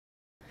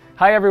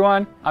Hi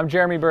everyone, I'm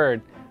Jeremy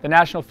Bird, the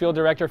National Field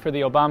Director for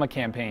the Obama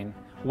campaign.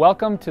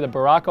 Welcome to the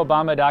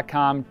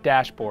BarackObama.com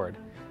dashboard,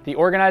 the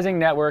organizing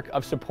network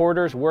of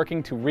supporters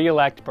working to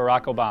re-elect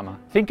Barack Obama.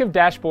 Think of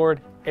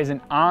Dashboard as an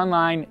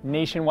online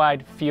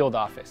nationwide field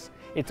office.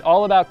 It's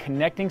all about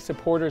connecting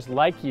supporters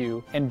like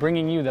you and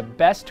bringing you the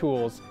best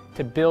tools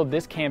to build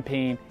this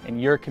campaign in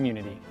your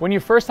community. When you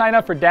first sign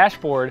up for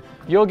Dashboard,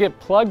 you'll get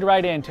plugged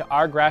right into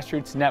our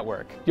grassroots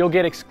network. You'll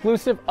get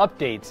exclusive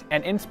updates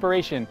and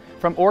inspiration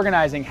from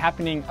organizing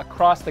happening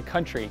across the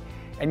country,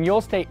 and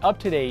you'll stay up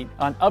to date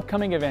on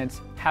upcoming events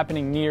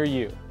happening near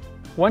you.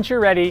 Once you're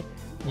ready,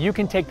 you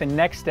can take the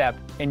next step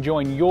and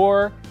join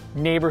your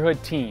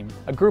neighborhood team,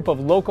 a group of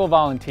local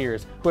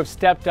volunteers who have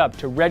stepped up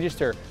to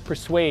register,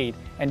 persuade,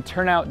 and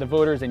turn out the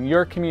voters in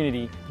your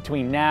community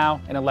between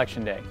now and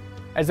Election Day.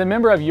 As a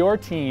member of your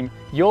team,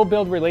 you'll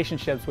build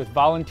relationships with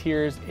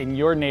volunteers in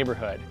your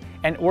neighborhood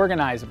and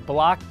organize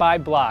block by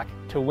block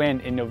to win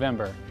in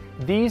November.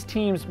 These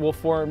teams will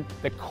form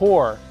the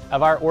core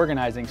of our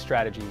organizing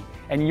strategy,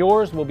 and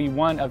yours will be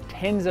one of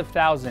tens of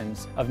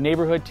thousands of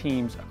neighborhood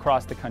teams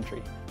across the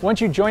country. Once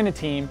you join the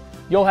team,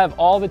 you'll have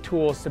all the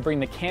tools to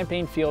bring the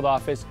campaign field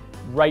office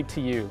right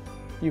to you.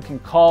 You can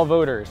call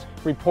voters,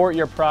 report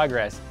your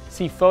progress,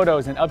 see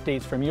photos and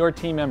updates from your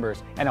team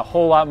members, and a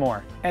whole lot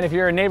more. And if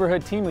you're a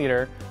neighborhood team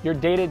leader, your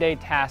day-to-day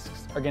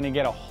tasks are going to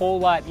get a whole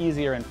lot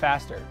easier and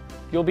faster.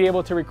 You'll be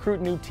able to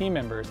recruit new team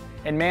members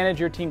and manage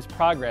your team's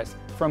progress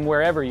from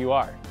wherever you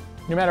are.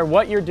 No matter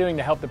what you're doing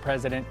to help the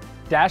president,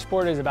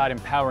 Dashboard is about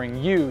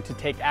empowering you to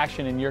take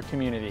action in your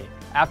community.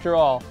 After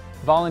all,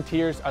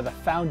 volunteers are the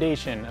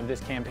foundation of this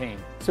campaign.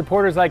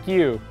 Supporters like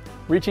you,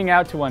 reaching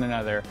out to one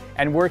another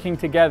and working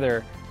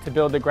together to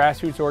build the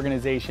grassroots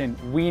organization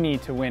we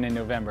need to win in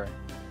November.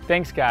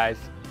 Thanks guys,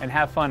 and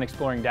have fun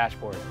exploring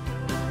Dashboard.